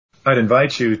I'd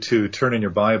invite you to turn in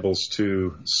your Bibles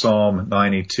to Psalm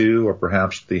 92, or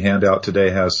perhaps the handout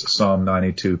today has Psalm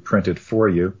 92 printed for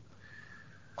you.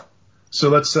 So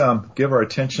let's give our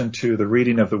attention to the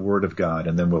reading of the Word of God,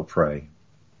 and then we'll pray.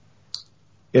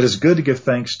 It is good to give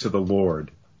thanks to the Lord,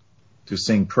 to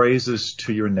sing praises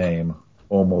to your name,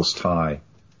 O Most High,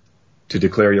 to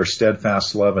declare your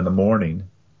steadfast love in the morning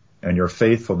and your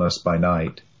faithfulness by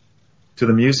night, to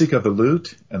the music of the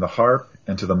lute and the harp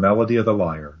and to the melody of the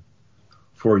lyre.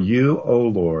 For you, O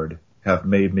Lord, have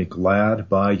made me glad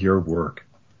by your work.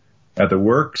 At the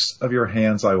works of your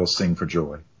hands I will sing for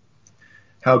joy.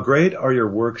 How great are your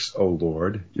works, O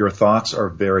Lord! Your thoughts are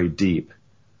very deep.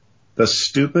 The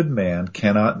stupid man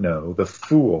cannot know, the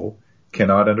fool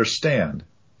cannot understand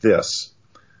this,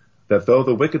 that though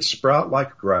the wicked sprout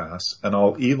like grass and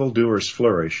all evildoers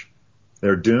flourish,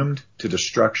 they're doomed to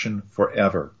destruction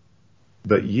forever.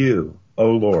 But you, O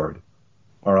Lord,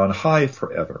 are on high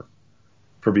forever.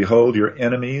 For behold your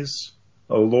enemies,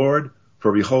 O Lord,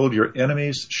 for behold your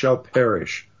enemies shall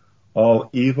perish,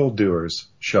 all evildoers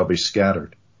shall be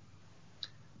scattered.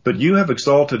 But you have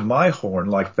exalted my horn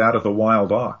like that of the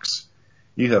wild ox.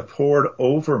 You have poured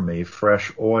over me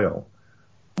fresh oil.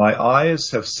 My eyes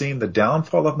have seen the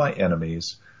downfall of my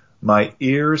enemies. My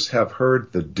ears have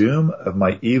heard the doom of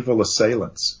my evil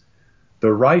assailants.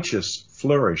 The righteous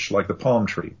flourish like the palm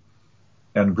tree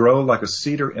and grow like a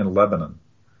cedar in Lebanon.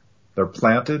 They're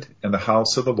planted in the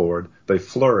house of the Lord. They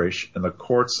flourish in the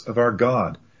courts of our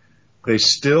God. They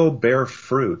still bear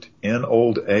fruit in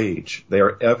old age. They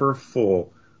are ever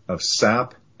full of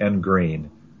sap and green,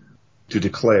 to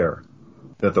declare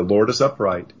that the Lord is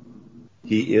upright.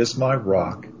 He is my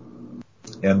rock,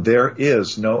 and there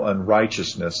is no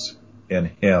unrighteousness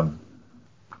in him.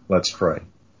 Let's pray.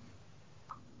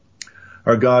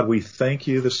 Our God, we thank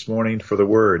you this morning for the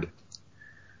word.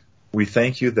 We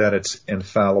thank you that it's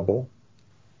infallible,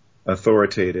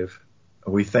 authoritative.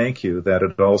 We thank you that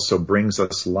it also brings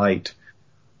us light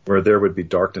where there would be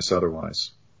darkness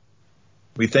otherwise.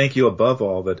 We thank you above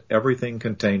all that everything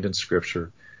contained in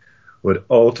Scripture would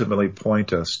ultimately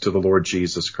point us to the Lord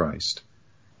Jesus Christ.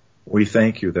 We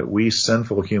thank you that we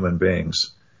sinful human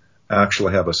beings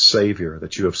actually have a Savior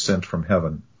that you have sent from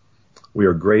heaven. We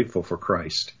are grateful for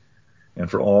Christ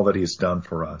and for all that he has done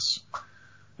for us.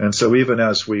 And so even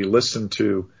as we listen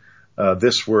to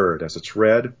this word, as it's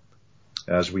read,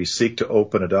 as we seek to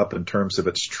open it up in terms of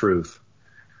its truth,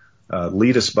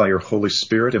 lead us by your Holy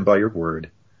Spirit and by your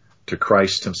word to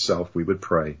Christ himself, we would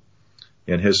pray.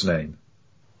 In his name,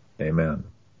 amen.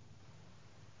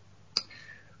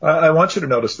 I want you to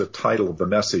notice the title of the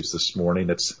message this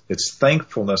morning. It's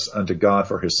Thankfulness unto God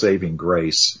for his saving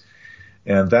grace.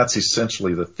 And that's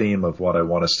essentially the theme of what I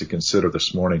want us to consider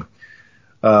this morning.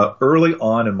 Early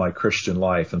on in my Christian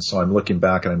life, and so I'm looking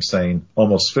back and I'm saying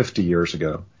almost 50 years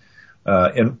ago,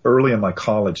 early in my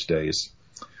college days,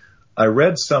 I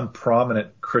read some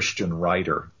prominent Christian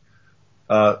writer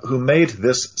who made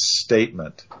this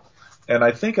statement. And I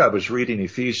think I was reading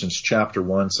Ephesians chapter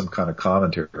 1, some kind of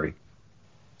commentary.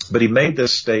 But he made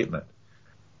this statement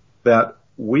that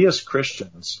we as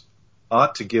Christians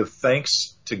ought to give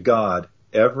thanks to God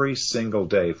every single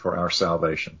day for our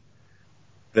salvation.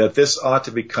 That this ought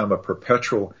to become a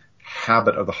perpetual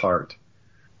habit of the heart.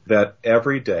 That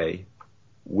every day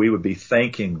we would be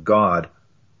thanking God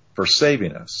for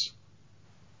saving us.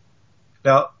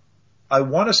 Now, I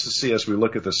want us to see as we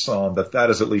look at this psalm that that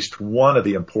is at least one of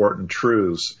the important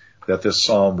truths that this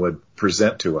psalm would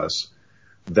present to us,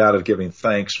 that of giving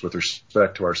thanks with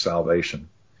respect to our salvation.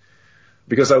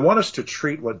 Because I want us to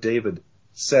treat what David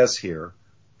says here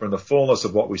from the fullness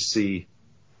of what we see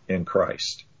in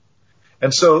Christ.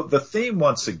 And so the theme,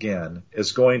 once again,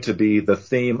 is going to be the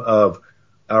theme of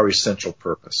our essential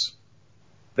purpose.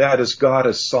 That is, God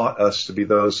has sought us to be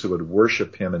those who would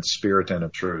worship him in spirit and in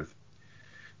truth.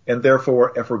 And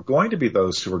therefore, if we're going to be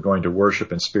those who are going to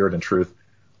worship in spirit and truth,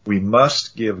 we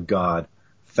must give God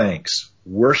thanks,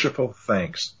 worshipful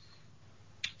thanks,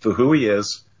 for who he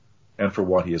is and for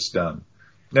what he has done.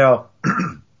 Now,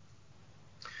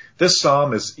 this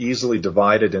psalm is easily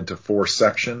divided into four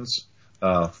sections.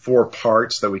 Four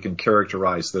parts that we can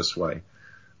characterize this way.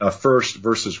 First,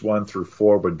 verses 1 through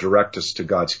 4 would direct us to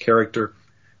God's character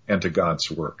and to God's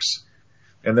works.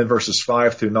 And then verses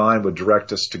 5 through 9 would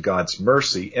direct us to God's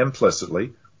mercy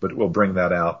implicitly, but we'll bring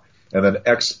that out, and then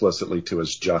explicitly to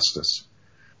his justice.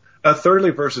 Thirdly,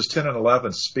 verses 10 and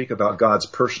 11 speak about God's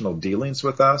personal dealings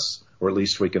with us, or at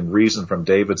least we can reason from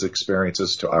David's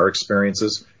experiences to our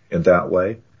experiences in that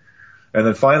way. And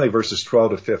then finally, verses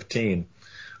 12 to 15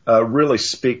 really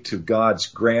speak to God's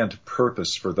grand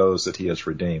purpose for those that he has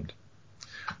redeemed.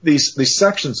 These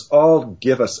sections all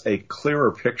give us a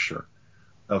clearer picture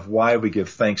of why we give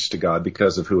thanks to God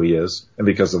because of who he is and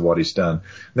because of what he's done.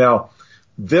 Now,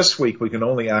 this week we can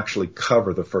only actually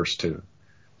cover the first two.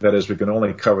 That is, we can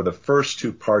only cover the first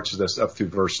two parts of this up through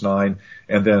verse 9,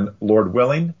 and then, Lord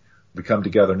willing, we come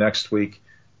together next week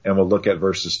and we'll look at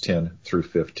verses 10 through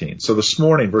 15. So this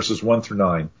morning, verses 1 through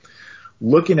 9,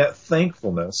 looking at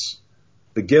thankfulness,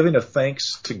 the giving of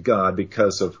thanks to God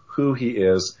because of who he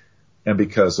is and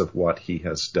because of what he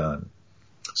has done.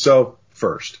 So,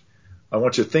 first, I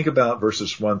want you to think about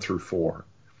verses 1 through 4.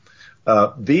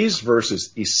 These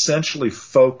verses essentially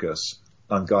focus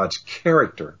on God's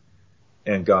character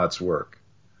and God's work.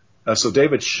 So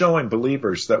David's showing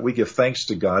believers that we give thanks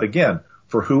to God, again,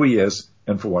 for who he is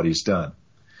and for what he's done.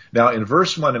 Now, in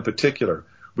verse 1 in particular,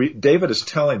 David is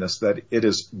telling us that it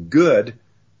is good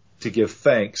to give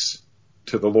thanks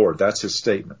to the Lord. That's his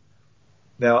statement.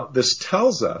 Now, this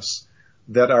tells us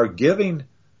that our giving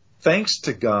thanks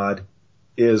to God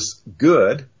is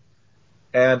good,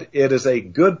 and it is a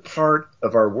good part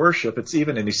of our worship. It's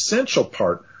even an essential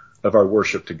part of our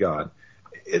worship to God.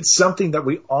 It's something that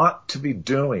we ought to be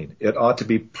doing. It ought to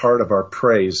be part of our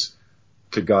praise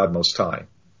to God Most High.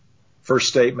 First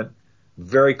statement,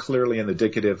 very clearly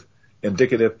indicative.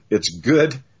 It's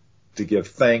good to give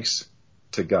thanks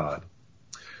to God.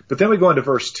 But then we go into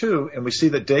verse 2 and we see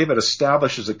that David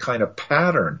establishes a kind of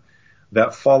pattern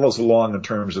that follows along in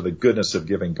terms of the goodness of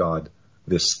giving God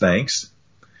this thanks.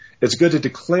 It's good to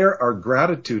declare our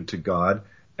gratitude to God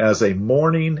as a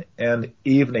morning and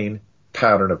evening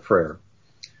pattern of prayer.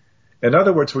 In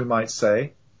other words, we might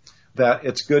say that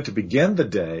it's good to begin the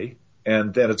day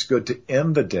and that it's good to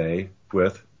end the day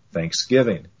with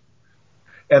thanksgiving.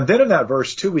 And then in that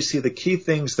verse 2, we see the key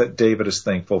things that David is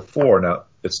thankful for. Now,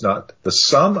 it's not the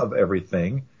sum of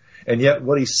everything, and yet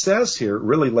what he says here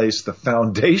really lays the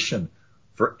foundation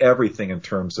for everything in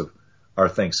terms of our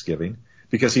thanksgiving,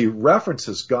 because he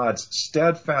references God's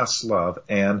steadfast love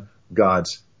and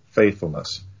God's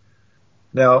faithfulness.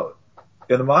 Now,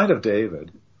 in the mind of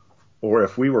David, or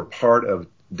if we were part of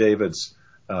David's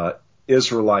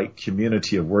Israelite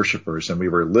community of worshipers and we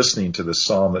were listening to the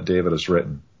psalm that David has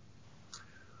written,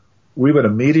 we would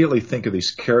immediately think of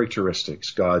these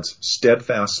characteristics, God's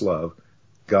steadfast love,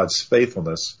 God's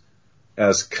faithfulness,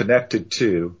 as connected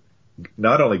to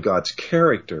not only God's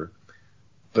character,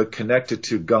 but connected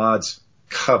to God's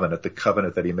covenant, the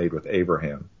covenant that he made with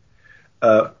Abraham.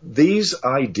 These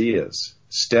ideas,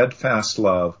 steadfast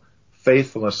love,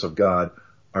 faithfulness of God,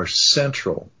 are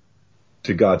central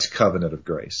to God's covenant of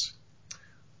grace.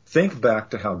 Think back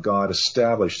to how God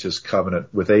established his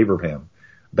covenant with Abraham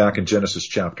back in Genesis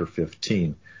chapter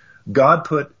 15. God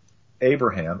put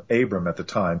Abram at the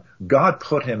time, God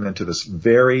put him into this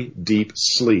very deep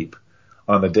sleep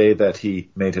on the day that he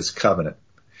made his covenant.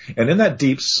 And in that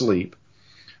deep sleep,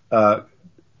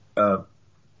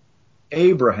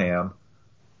 Abraham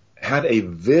had a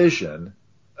vision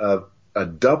of a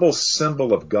double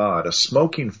symbol of God, a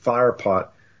smoking fire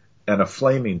pot and a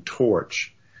flaming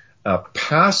torch,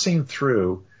 passing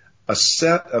through a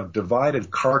set of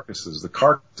divided carcasses, the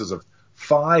carcasses of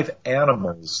 5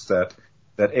 animals that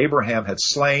Abraham had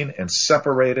slain and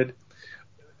separated.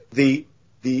 These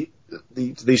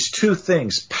two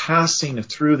things passing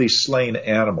through these slain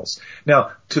animals.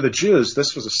 Now, to the Jews,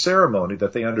 this was a ceremony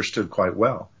that they understood quite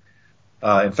well.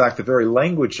 In fact, the very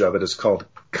language of it is called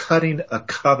cutting a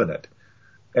covenant.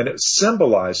 And it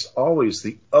symbolized always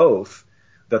the oath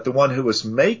that the one who was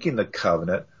making the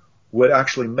covenant would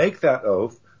actually make that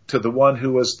oath to the one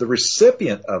who was the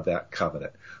recipient of that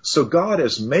covenant. So God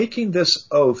is making this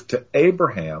oath to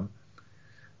Abraham,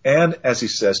 and as he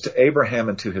says, to Abraham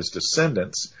and to his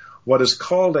descendants, what is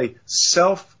called a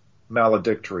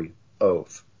self-maledictory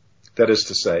oath. That is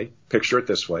to say, picture it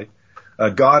this way,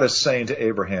 God is saying to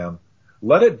Abraham,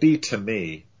 let it be to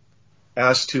me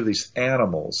as to these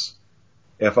animals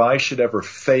if I should ever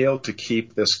fail to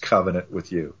keep this covenant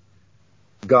with you.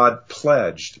 God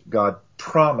pledged, God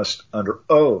promised under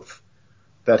oath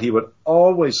that he would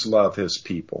always love his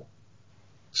people,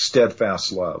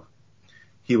 steadfast love.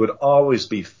 He would always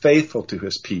be faithful to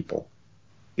his people.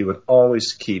 He would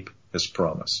always keep his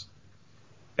promise.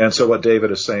 And so what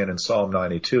David is saying in Psalm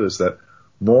 92 is that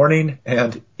morning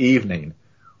and evening,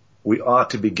 we ought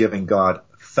to be giving God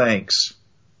thanks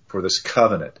for this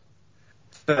covenant.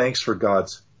 Thanks for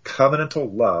God's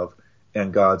covenantal love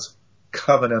and God's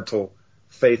covenantal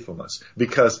faithfulness,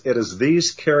 because it is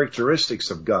these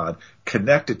characteristics of God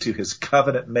connected to his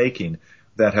covenant making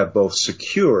that have both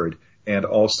secured and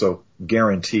also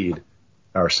guaranteed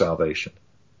our salvation.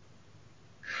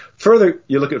 Further,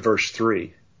 you look at verse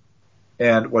 3,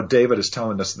 And what David is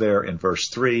telling us there in verse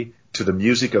 3, to the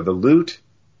music of the lute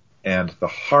and the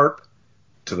harp,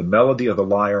 to the melody of the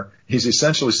lyre, he's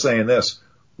essentially saying this: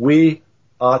 we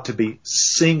ought to be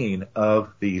singing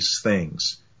of these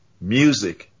things,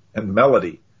 music and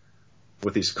melody,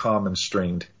 with these common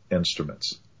stringed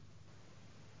instruments.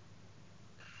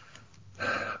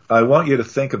 I want you to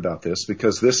think about this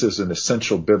because this is an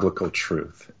essential biblical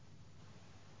truth.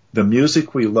 The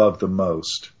music we love the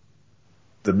most,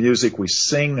 the music we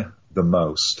sing the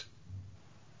most,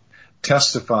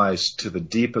 testifies to the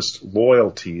deepest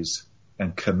loyalties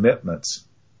and commitments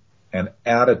and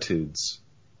attitudes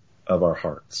of our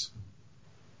hearts.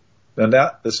 And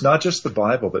it's not just the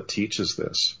Bible that teaches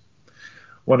this.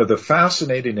 One of the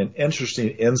fascinating and interesting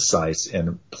insights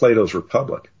in Plato's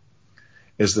Republic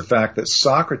is the fact that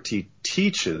Socrates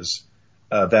teaches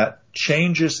that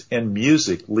changes in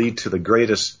music lead to the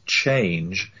greatest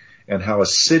change, and how a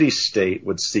city-state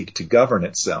would seek to govern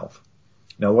itself.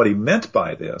 Now, what he meant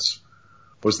by this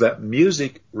was that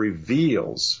music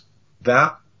reveals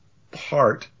that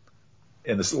part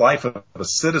in the life of a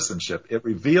citizenship. It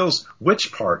reveals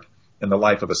which part in the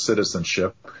life of a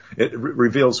citizenship. It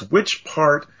reveals which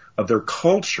part of their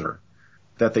culture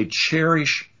that they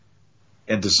cherish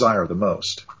and desire the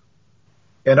most.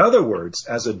 In other words,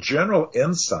 as a general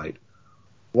insight,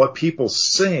 what people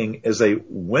sing is a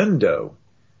window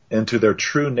into their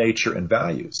true nature and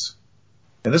values.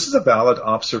 And this is a valid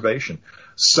observation.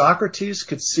 Socrates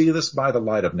could see this by the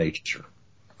light of nature,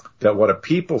 that what a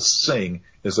people sing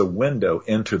is a window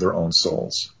into their own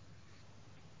souls.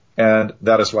 And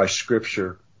that is why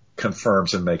Scripture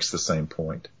confirms and makes the same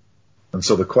point. And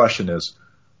so the question is,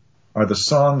 are the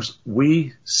songs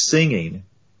we singing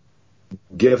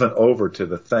given over to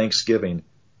the thanksgiving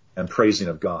and praising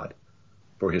of God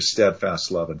for his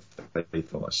steadfast love and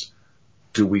faithfulness?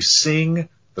 Do we sing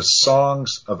the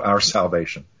songs of our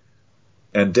salvation?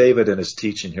 And David in his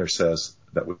teaching here says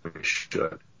that we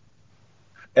should.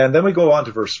 And then we go on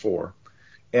to verse 4.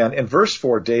 And in verse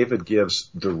 4, David gives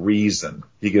the reason.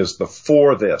 He gives the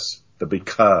for this, the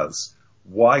because.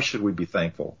 Why should we be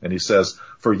thankful? And he says,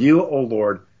 for you, O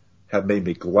Lord, have made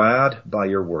me glad by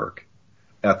your work.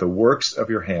 At the works of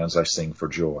your hands I sing for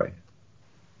joy.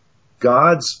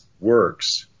 God's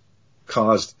works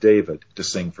caused David to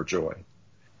sing for joy.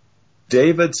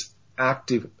 David's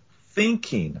active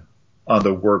thinking on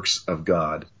the works of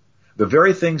God, the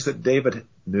very things that David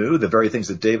knew, the very things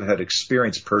that David had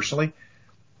experienced personally,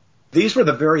 these were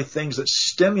the very things that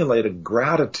stimulated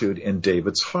gratitude in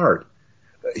David's heart.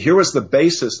 Here was the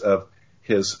basis of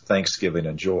his thanksgiving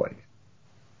and joy.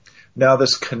 Now,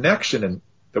 this connection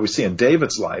that we see in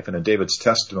David's life and in David's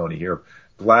testimony here,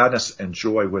 gladness and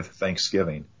joy with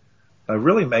thanksgiving,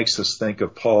 really makes us think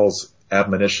of Paul's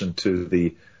admonition to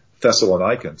the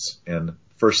Thessalonians in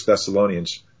 1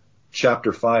 Thessalonians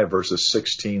chapter 5, verses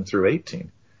 16 through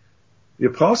 18. The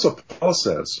Apostle Paul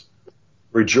says,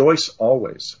 rejoice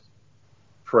always,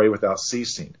 pray without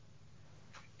ceasing.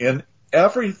 In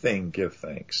everything give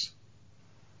thanks,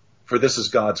 for this is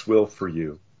God's will for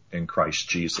you in Christ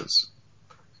Jesus.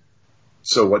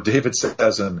 So what David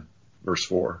says in verse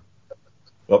 4,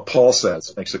 what Paul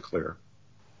says makes it clear.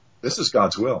 This is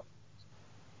God's will.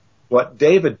 What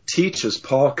David teaches,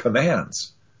 Paul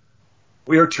commands.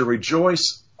 We are to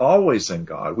rejoice always in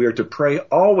God. We are to pray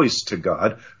always to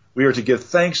God. We are to give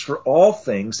thanks for all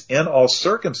things in all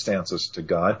circumstances to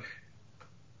God.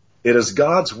 It is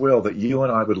God's will that you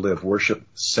and I would live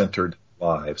worship-centered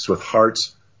lives with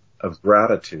hearts of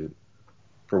gratitude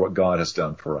for what God has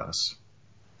done for us.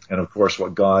 And of course,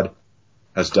 what God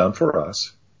has done for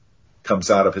us comes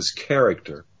out of his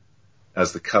character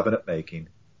as the covenant-making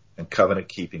and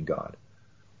covenant-keeping God.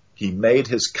 He made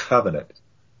his covenant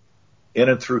in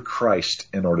and through Christ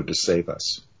in order to save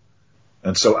us.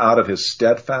 And so out of his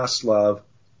steadfast love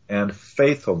and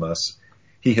faithfulness,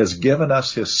 he has given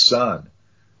us his Son,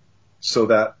 so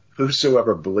that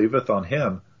whosoever believeth on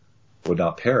him would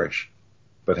not perish,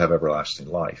 but have everlasting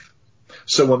life.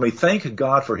 So when we thank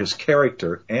God for his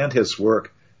character and his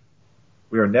work,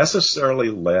 we are necessarily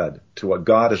led to what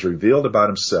God has revealed about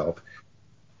himself,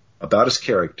 about his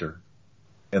character,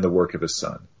 and the work of his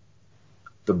Son.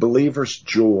 The believer's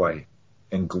joy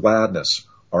and gladness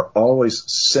are always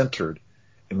centered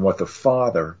in what the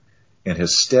Father in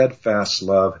his steadfast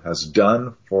love has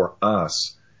done for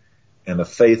us and the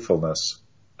faithfulness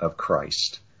of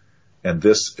Christ. And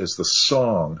this is the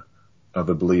song of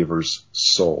the believer's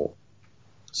soul.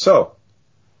 So,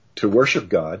 to worship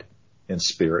God in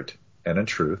spirit and in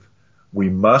truth, we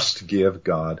must give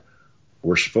God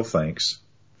worshipful thanks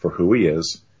for who he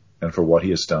is and for what he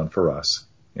has done for us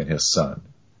in his Son.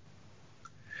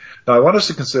 Now I want us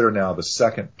to consider now the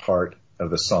second part of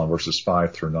the psalm, verses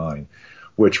 5 through 9,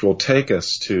 which will take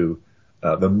us to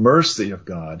the mercy of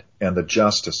God and the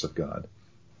justice of God.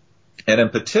 And in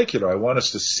particular, I want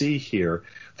us to see here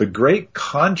the great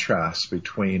contrast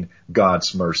between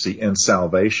God's mercy in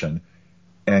salvation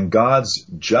and God's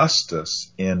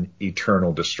justice in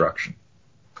eternal destruction.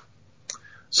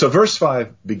 So verse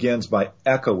 5 begins by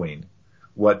echoing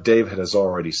what David has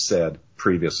already said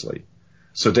previously.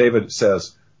 So David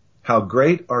says, "How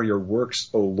great are your works,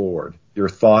 O Lord! Your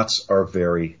thoughts are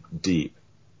very deep."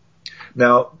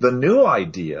 Now, the new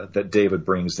idea that David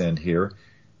brings in here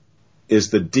is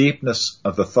the deepness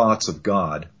of the thoughts of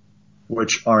God,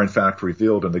 which are in fact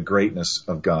revealed in the greatness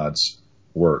of God's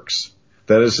works.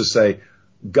 That is to say,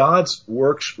 God's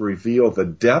works reveal the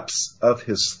depths of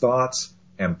his thoughts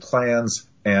and plans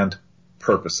and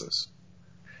purposes.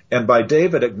 And by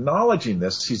David acknowledging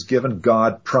this, he's given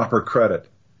God proper credit.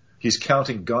 He's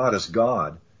counting God as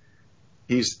God.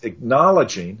 He's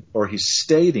acknowledging, or he's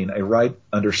stating, a right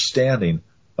understanding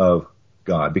of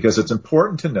God. Because it's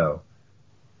important to know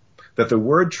that the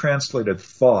word translated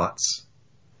thoughts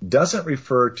doesn't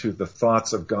refer to the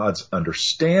thoughts of God's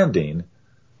understanding,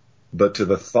 but to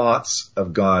the thoughts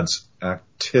of God's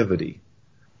activity.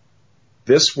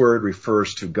 This word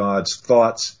refers to God's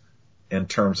thoughts in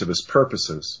terms of his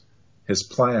purposes, his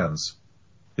plans,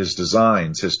 his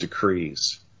designs, his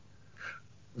decrees.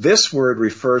 This word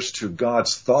refers to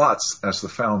God's thoughts as the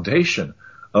foundation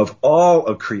of all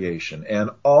of creation and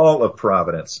all of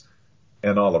providence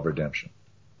and all of redemption.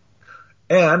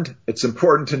 And it's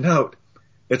important to note,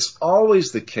 it's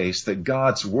always the case that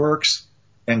God's works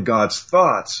and God's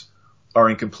thoughts are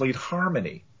in complete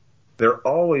harmony. They're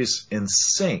always in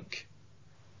sync.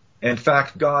 In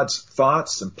fact, God's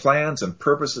thoughts and plans and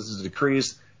purposes and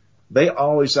decrees, they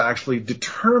always actually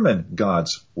determine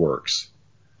God's works.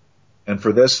 And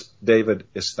for this, David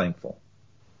is thankful.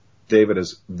 David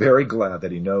is very glad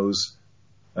that he knows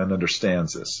and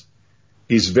understands this.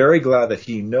 He's very glad that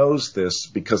he knows this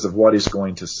because of what he's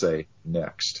going to say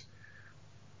next.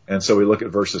 And so we look at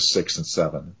verses 6 and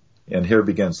 7. And here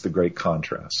begins the great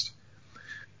contrast.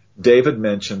 David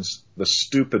mentions the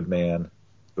stupid man,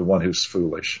 the one who's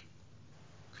foolish.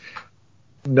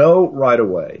 Know right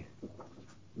away,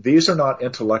 these are not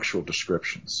intellectual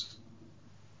descriptions.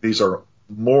 These are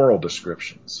moral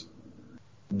descriptions.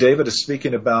 David is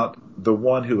speaking about the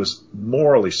one who is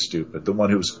morally stupid, the one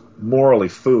who is morally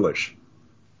foolish.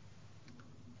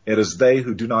 It is they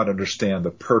who do not understand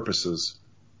the purposes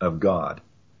of God.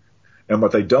 And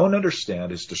what they don't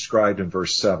understand is described in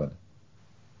verse 7.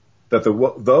 That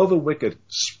though the wicked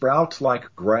sprout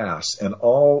like grass and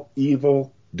all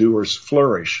evil doers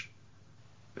flourish,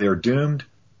 they are doomed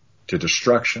to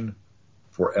destruction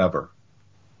forever.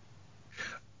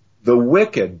 The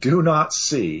wicked do not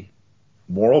see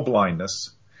moral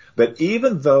blindness, that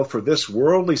even though for this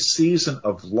worldly season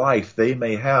of life they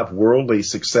may have worldly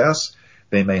success,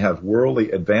 they may have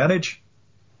worldly advantage,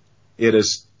 it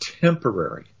is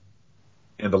temporary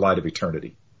in the light of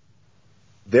eternity.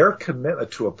 Their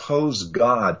commitment to oppose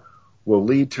God will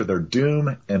lead to their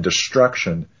doom and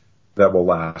destruction that will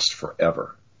last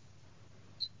forever.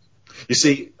 You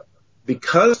see,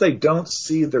 because they don't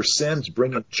see their sins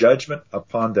bringing judgment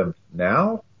upon them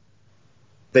now,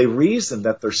 they reason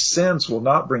that their sins will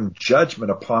not bring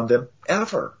judgment upon them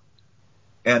ever.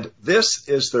 And this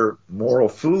is their moral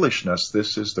foolishness.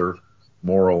 This is their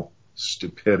moral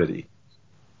stupidity.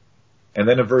 And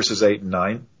then in verses 8 and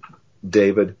 9,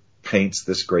 David paints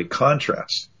this great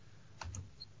contrast.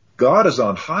 God is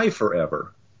on high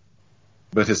forever,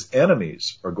 but his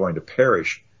enemies are going to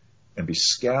perish and be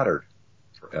scattered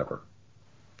forever.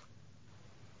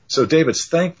 So David's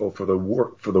thankful for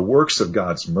the works of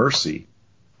God's mercy,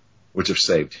 which have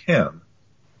saved him.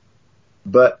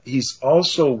 But he's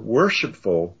also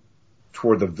worshipful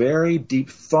toward the very deep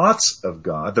thoughts of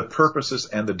God, the purposes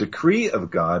and the decree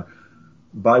of God,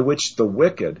 by which the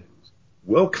wicked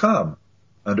will come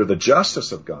under the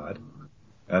justice of God.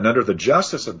 And under the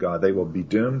justice of God, they will be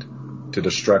doomed to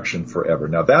destruction forever.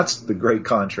 Now that's the great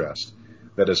contrast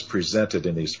that is presented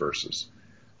in these verses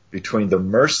between the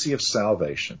mercy of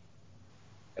salvation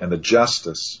and the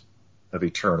justice of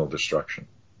eternal destruction.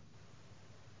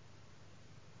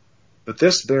 But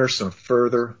this bears some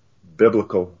further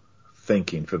biblical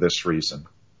thinking for this reason.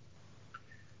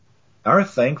 Our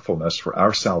thankfulness for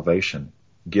our salvation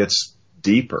gets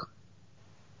deeper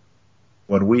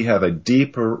when we have a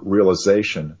deeper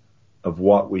realization of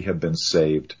what we have been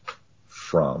saved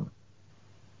from.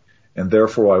 And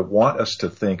therefore, I want us to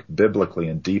think biblically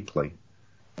and deeply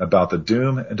about the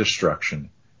doom and destruction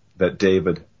that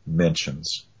David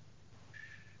mentions.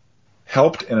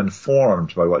 helped and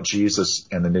informed by what Jesus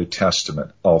and the New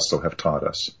Testament also have taught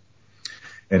us.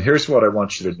 And here's what I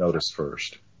want you to notice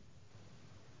first.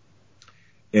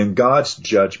 In God's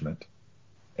judgment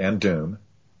and doom,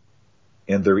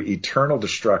 in their eternal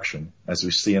destruction, as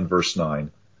we see in verse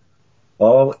 9,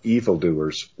 all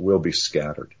evildoers will be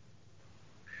scattered.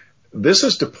 This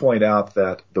is to point out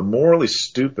that the morally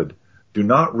stupid do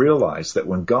not realize that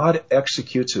when God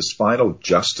executes his final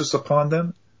justice upon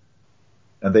them,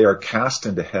 and they are cast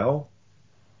into hell,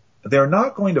 they are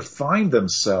not going to find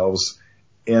themselves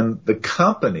in the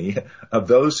company of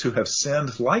those who have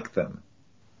sinned like them.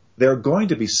 They're going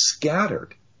to be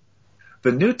scattered.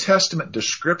 The New Testament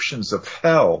descriptions of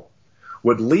hell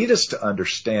would lead us to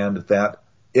understand that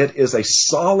it is a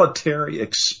solitary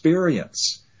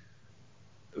experience.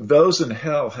 Those in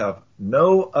hell have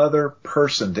no other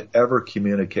person to ever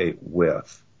communicate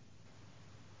with.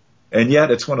 And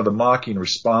yet it's one of the mocking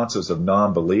responses of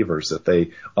non-believers that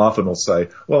they often will say,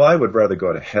 well, I would rather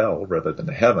go to hell rather than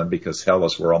to heaven because hell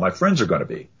is where all my friends are going to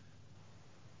be.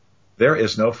 There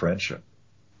is no friendship.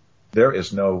 There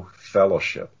is no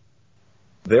fellowship.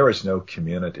 There is no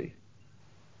community.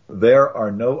 There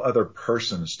are no other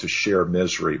persons to share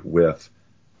misery with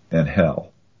in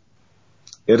hell.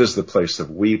 It is the place of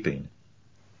weeping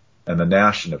and the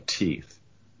gnashing of teeth,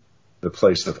 the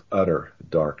place of utter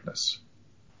darkness.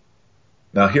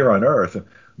 Now here on earth,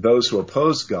 those who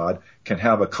oppose God can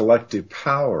have a collective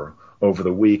power over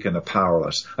the weak and the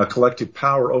powerless, a collective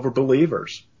power over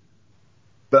believers.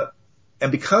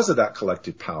 And because of that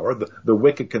collective power, the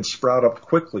wicked can sprout up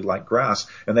quickly like grass,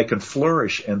 and they can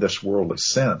flourish in this worldly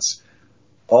sense.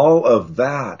 All of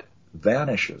that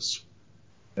vanishes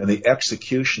in the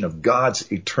execution of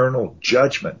God's eternal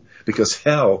judgment, because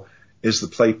hell is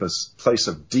the place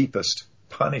of deepest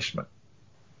punishment.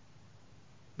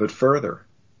 But further,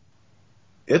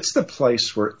 it's the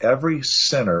place where every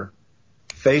sinner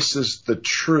faces the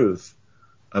truth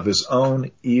of his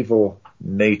own evil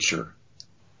nature,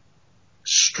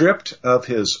 stripped of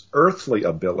his earthly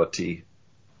ability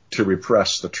to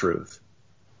repress the truth.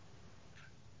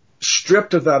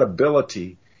 Stripped of that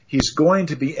ability, he's going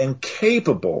to be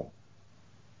incapable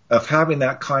of having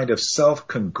that kind of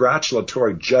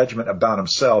self-congratulatory judgment about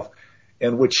himself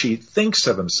in which he thinks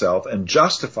of himself and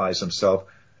justifies himself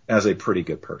as a pretty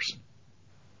good person.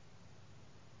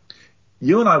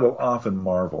 You and I will often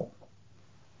marvel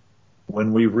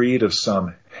when we read of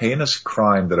some heinous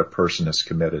crime that a person has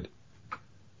committed.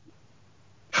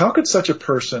 How could such a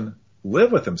person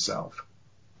live with himself?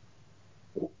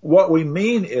 What we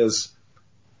mean is,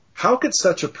 how could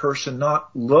such a person not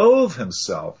loathe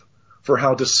himself for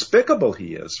how despicable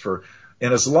he is, for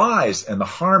in his lies and the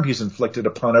harm he's inflicted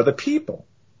upon other people?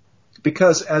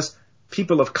 Because as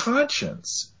people of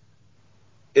conscience,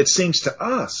 it seems to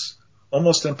us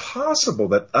almost impossible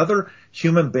that other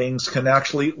human beings can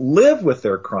actually live with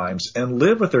their crimes and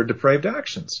live with their depraved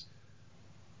actions.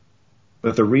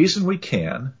 But the reason we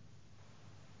can,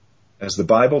 as the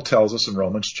Bible tells us in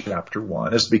Romans chapter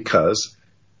 1, is because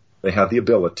they have the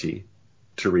ability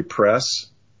to repress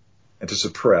and to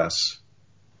suppress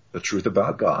the truth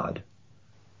about God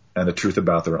and the truth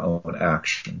about their own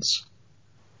actions,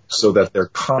 so that their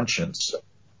conscience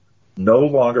no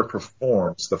longer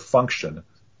performs the function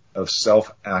of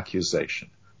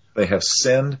self-accusation. They have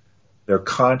sinned their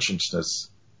consciousness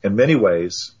in many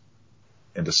ways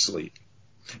into sleep.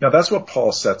 Now that's what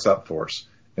Paul sets up for us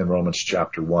in Romans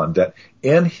chapter 1, that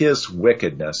in his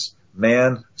wickedness,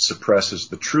 man suppresses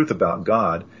the truth about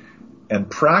God and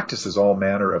practices all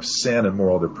manner of sin and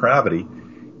moral depravity,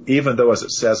 even though, as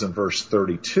it says in verse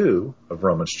 32 of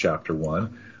Romans chapter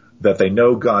 1, that they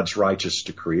know God's righteous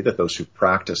decree that those who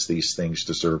practice these things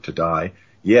deserve to die,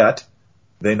 yet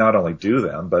they not only do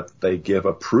them, but they give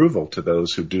approval to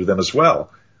those who do them as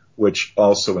well, which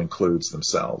also includes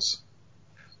themselves.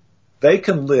 They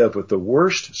can live with the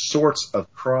worst sorts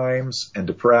of crimes and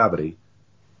depravity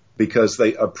because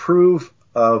they approve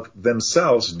of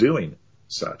themselves doing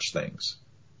such things.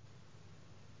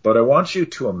 But I want you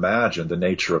to imagine the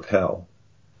nature of hell.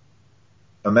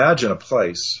 Imagine a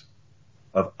place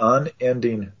of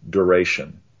unending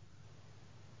duration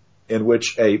in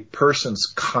which a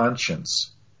person's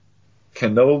conscience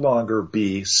can no longer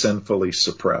be sinfully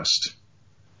suppressed,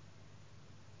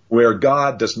 where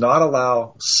God does not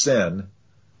allow sin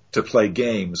to play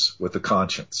games with the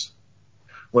conscience,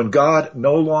 when God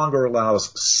no longer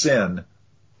allows sin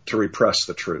to repress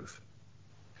the truth,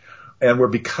 and where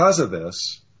because of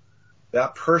this,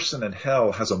 that person in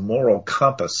hell has a moral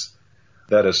compass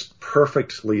that is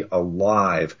perfectly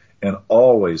alive and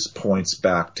always points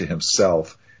back to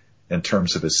himself in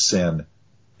terms of his sin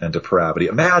and depravity.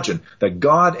 Imagine that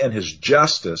God and his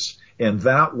justice in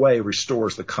that way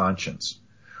restores the conscience.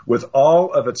 With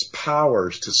all of its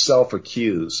powers to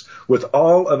self-accuse, with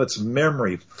all of its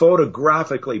memory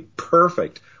photographically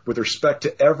perfect with respect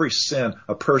to every sin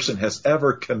a person has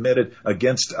ever committed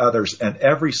against others and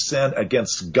every sin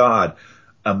against God,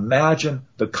 imagine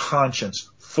the conscience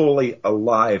fully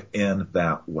alive in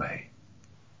that way.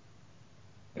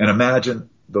 And imagine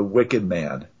the wicked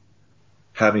man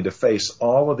having to face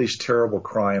all of these terrible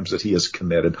crimes that he has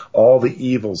committed, all the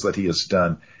evils that he has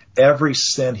done, every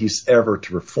sin he's ever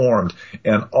performed,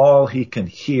 and all he can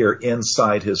hear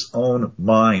inside his own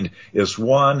mind is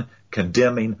one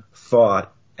condemning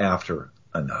thought after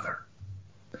another.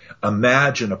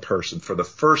 Imagine a person for the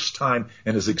first time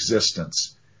in his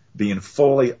existence being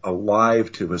fully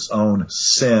alive to his own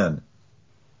sin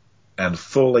and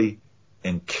fully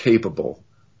incapable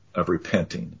of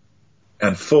repenting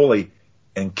and fully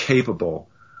incapable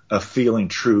of feeling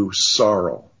true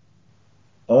sorrow,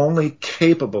 only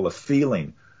capable of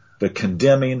feeling the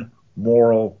condemning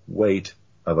moral weight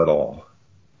of it all.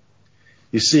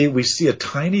 You see, we see a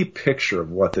tiny picture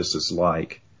of what this is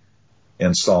like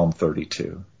in Psalm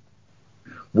 32,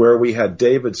 where we had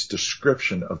David's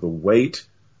description of the weight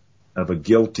of a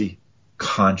guilty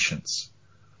conscience,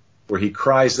 where he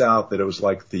cries out that it was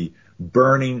like the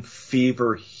burning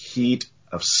fever heat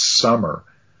of summer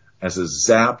as it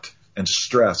zapped and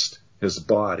stressed his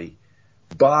body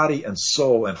and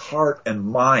soul and heart and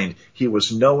mind. He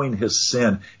was knowing his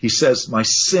sin. He says, my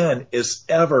sin is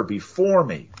ever before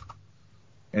me.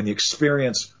 And the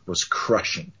experience was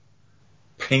crushing,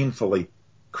 painfully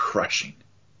crushing.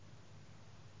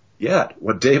 Yet,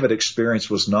 what David experienced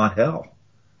was not hell.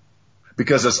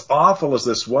 Because as awful as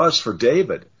this was for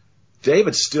David,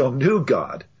 David still knew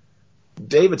God.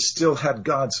 David still had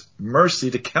God's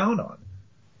mercy to count on.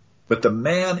 But the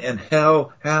man in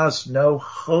hell has no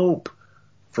hope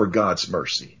for God's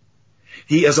mercy.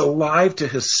 He is alive to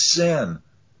his sin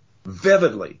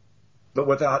vividly, but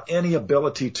without any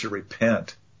ability to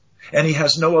repent. And he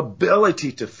has no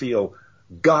ability to feel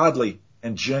godly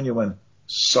and genuine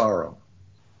sorrow.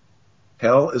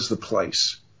 Hell is the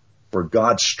place where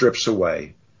God strips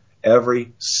away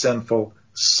every sinful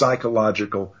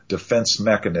psychological defense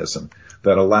mechanism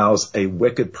that allows a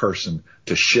wicked person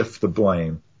to shift the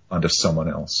blame onto someone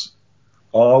else.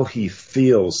 All he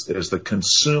feels is the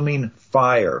consuming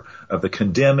fire of the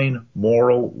condemning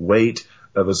moral weight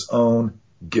of his own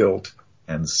guilt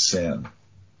and sin.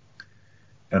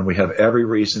 And we have every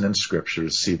reason in Scripture to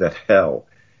see that hell,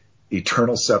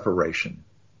 eternal separation,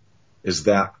 is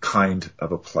that kind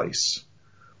of a place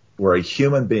where a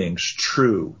human being's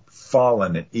true,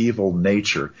 fallen, and evil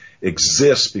nature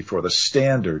exists before the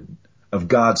standard of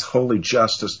God's holy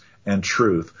justice and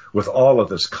truth with all of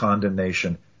this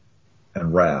condemnation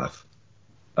and wrath.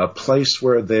 A place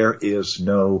where there is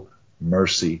no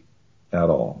mercy at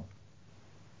all.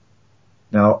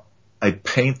 Now, I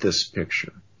paint this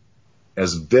picture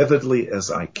as vividly as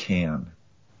I can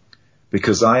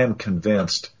because I am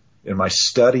convinced in my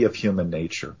study of human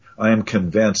nature, I am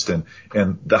convinced in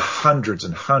the hundreds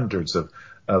and hundreds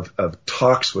of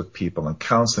talks with people and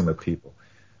counseling with people,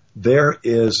 there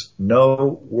is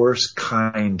no worse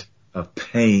kind of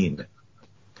pain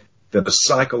than the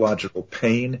psychological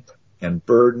pain and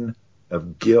burden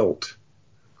of guilt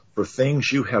for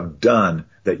things you have done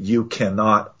that you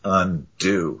cannot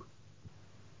undo.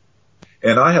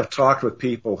 And I have talked with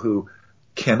people who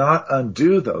cannot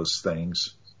undo those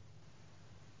things.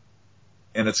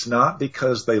 And it's not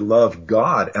because they love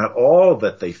God at all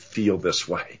that they feel this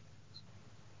way.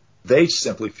 They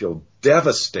simply feel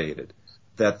devastated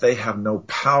that they have no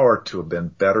power to have been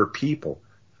better people,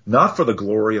 not for the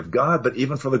glory of God, but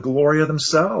even for the glory of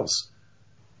themselves.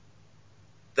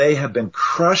 They have been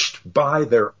crushed by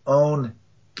their own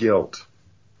guilt.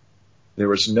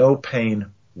 There is no pain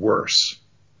worse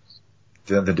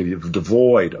than to be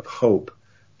devoid of hope,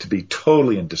 to be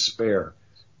totally in despair,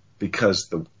 because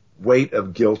the weight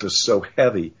of guilt is so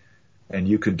heavy and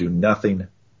you can do nothing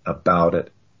about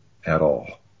it at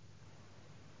all.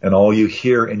 And all you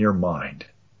hear in your mind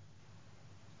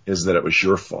is that it was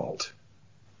your fault.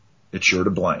 It's you're to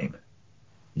blame.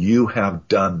 You have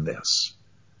done this.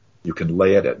 You can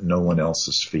lay it at no one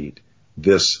else's feet.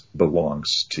 This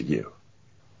belongs to you.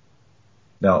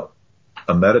 Now,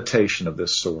 a meditation of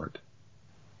this sort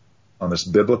on this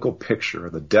biblical picture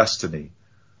of the destiny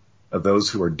of those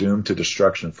who are doomed to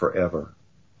destruction forever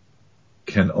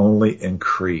can only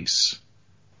increase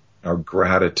our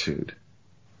gratitude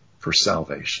for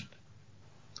salvation.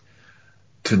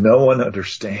 To know and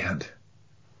understand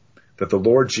that the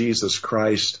Lord Jesus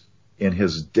Christ in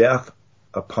his death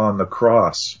upon the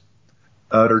cross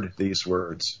uttered these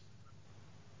words,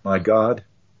 my God,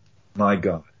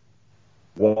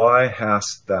 why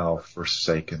hast thou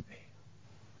forsaken me?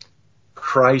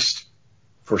 Christ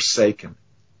forsaken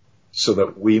so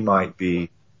that we might be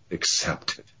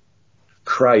accepted.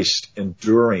 Christ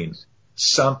enduring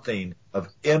something of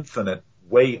infinite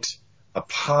weight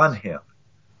upon him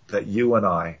that you and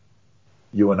I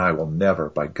will never,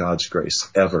 by God's grace,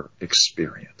 ever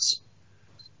experience.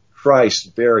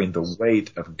 Christ bearing the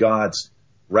weight of God's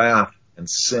wrath and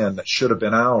sin that should have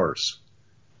been ours.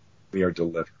 We are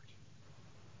delivered.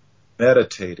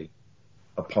 Meditating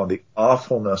upon the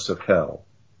awfulness of hell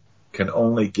can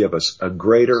only give us a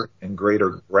greater and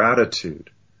greater gratitude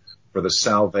for the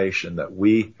salvation that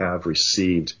we have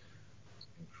received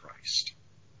in Christ.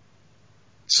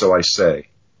 So I say,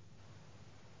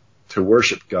 to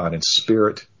worship God in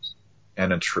spirit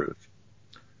and in truth,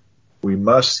 we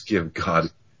must give God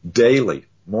daily,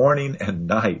 morning and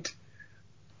night,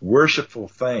 worshipful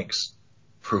thanks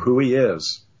for who he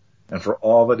is and for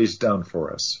all that he's done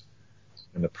for us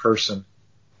in the person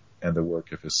and the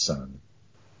work of his Son.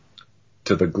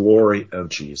 To the glory of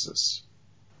Jesus.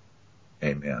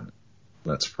 Amen.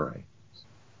 Let's pray.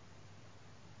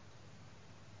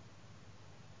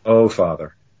 Oh,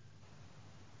 Father,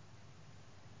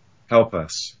 help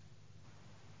us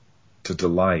to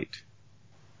delight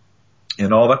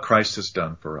in all that Christ has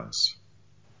done for us.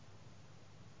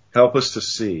 Help us to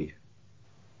see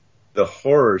the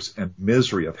horrors and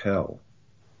misery of hell.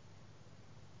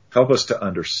 Help us to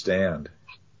understand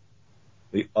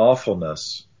the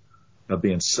awfulness of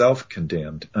being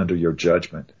self-condemned under your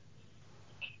judgment.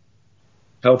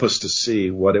 Help us to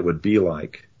see what it would be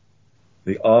like,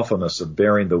 the awfulness of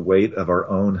bearing the weight of our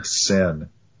own sin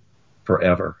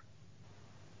forever.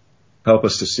 Help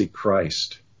us to see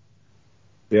Christ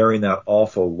bearing that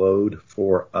awful load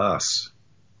for us.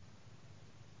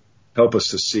 Help us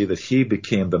to see that he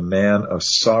became the man of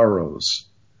sorrows,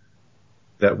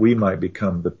 that we might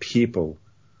become the people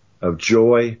of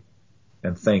joy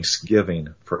and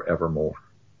thanksgiving forevermore.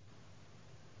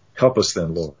 Help us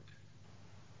then, Lord,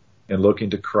 in looking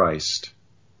to Christ,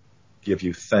 give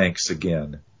you thanks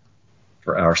again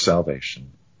for our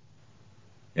salvation.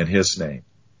 In his name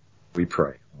we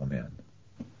pray. Amen.